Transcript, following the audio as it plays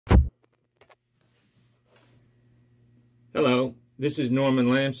Hello, this is Norman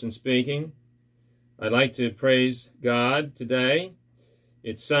Lamson speaking. I'd like to praise God today.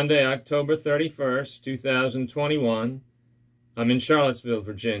 It's Sunday, October 31st, 2021. I'm in Charlottesville,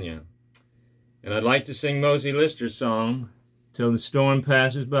 Virginia. And I'd like to sing Mosey Lister's song, Till the Storm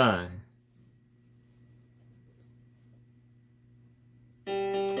Passes By.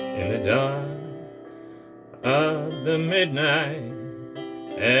 In the dark of the midnight,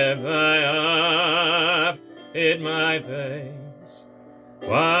 have I oft hid my face,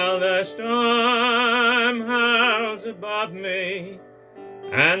 while the storm howls above me,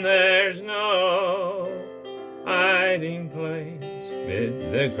 and there's no hiding place.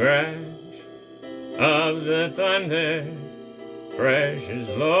 Mid the crash of the thunder, precious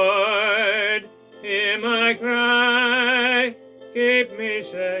Lord, hear my cry, keep me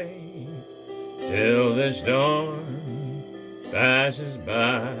safe till the storm passes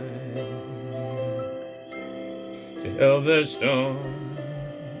by. Till the storm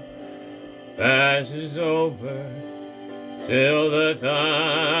passes over, till the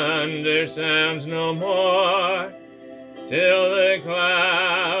thunder sounds no more, till the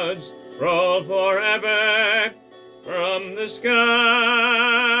clouds roll forever from the skies.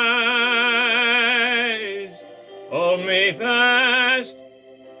 Hold me fast,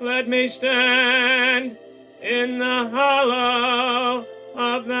 let me stand in the hollow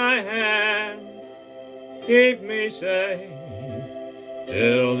of thy hand. Keep me safe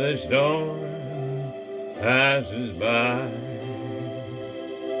till the storm passes by.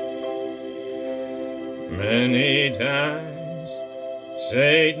 Many times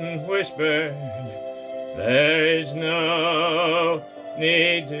Satan whispered, there is no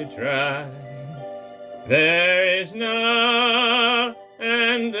need to try. There is no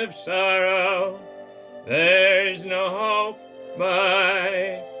end of sorrow. There is no hope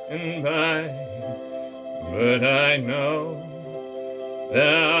by and by. But I know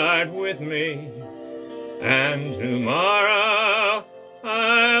thou art with me, and tomorrow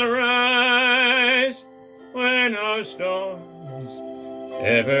I'll rise where no storms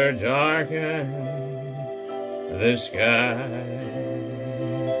ever darken the sky.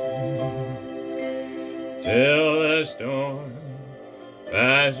 Till the storm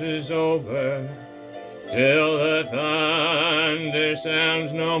passes over, till the thunder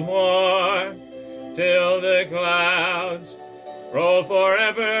sounds no more, till the clouds roll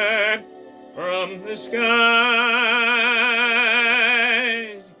forever from the skies.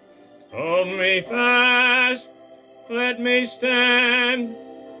 Hold me fast, let me stand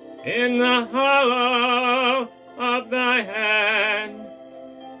in the hollow of thy hand.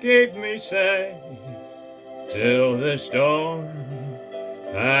 Keep me safe till the storm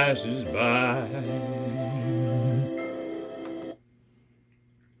passes by.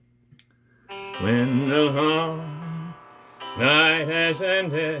 When the long night has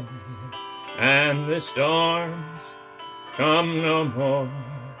ended and the storms come no more,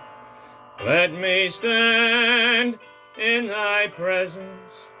 let me stand in thy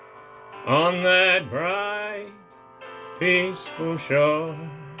presence on that bright, peaceful shore,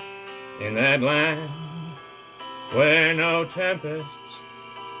 in that land where no tempests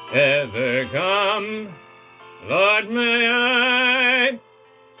ever come. Lord, may I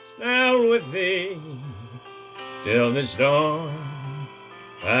stand with thee till the storm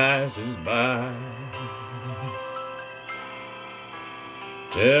passes by.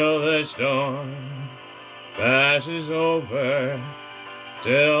 Till the storm passes over,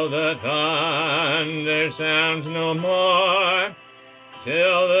 till the thunder sounds no more,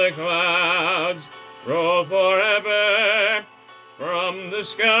 till the clouds roll forever from the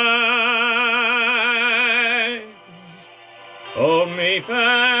skies. Hold me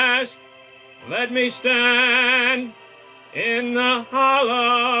fast, let me stand in the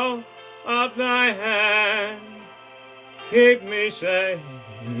hollow of thy hand. Keep me safe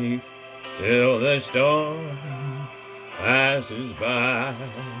till the storm passes by.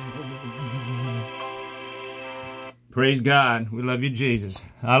 Praise God. We love you, Jesus.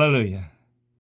 Hallelujah.